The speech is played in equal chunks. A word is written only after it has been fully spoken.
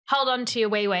hold on to your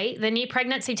wee-wee. The new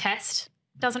pregnancy test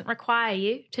doesn't require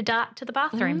you to dart to the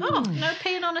bathroom. Oh, no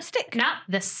peeing on a stick. No,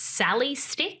 the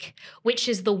SaliStick, which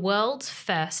is the world's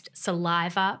first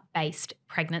saliva-based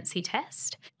pregnancy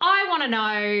test. I want to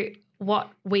know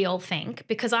what we all think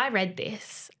because I read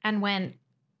this and went,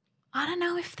 I don't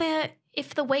know if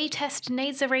the wee test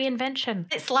needs a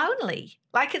reinvention. It's lonely.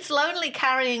 Like it's lonely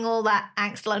carrying all that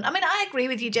angst alone. I mean, I agree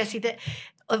with you, Jessie, that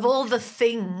of all the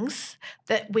things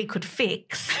that we could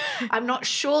fix, I'm not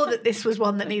sure that this was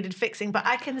one that needed fixing, but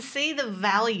I can see the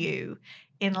value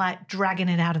in like dragging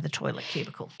it out of the toilet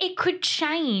cubicle. It could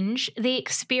change the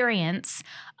experience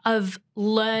of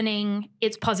learning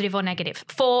it's positive or negative.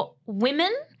 For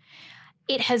women,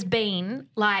 it has been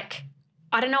like,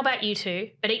 I don't know about you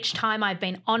two, but each time I've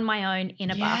been on my own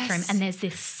in a bathroom and there's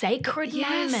this sacred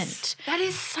moment. That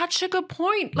is such a good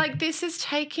point. Like this is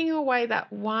taking away that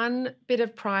one bit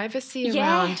of privacy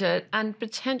around it and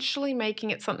potentially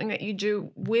making it something that you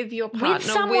do with your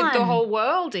partner, with the whole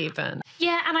world even.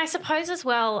 Yeah, and I suppose as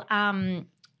well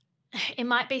it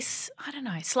might be, I don't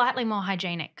know, slightly more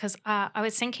hygienic because I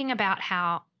was thinking about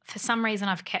how for some reason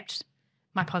I've kept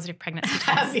my positive pregnancy test.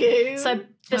 Have you? So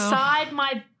beside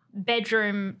my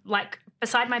bedroom, like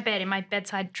beside my bed in my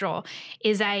bedside drawer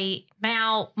is a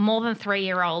now more than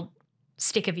 3-year-old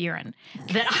stick of urine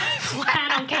that I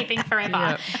plan on keeping forever.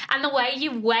 Yep. And the way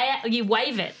you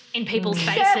wave it in people's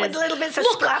faces. Yeah, with little bits of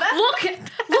splatter. Look at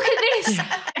this.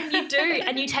 And you do,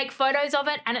 and you take photos of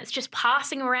it and it's just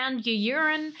passing around your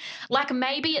urine. Like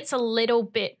maybe it's a little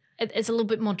bit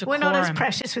more decorum. We're not as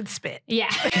precious with spit. Yeah.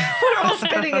 We're all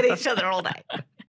spitting at each other all day.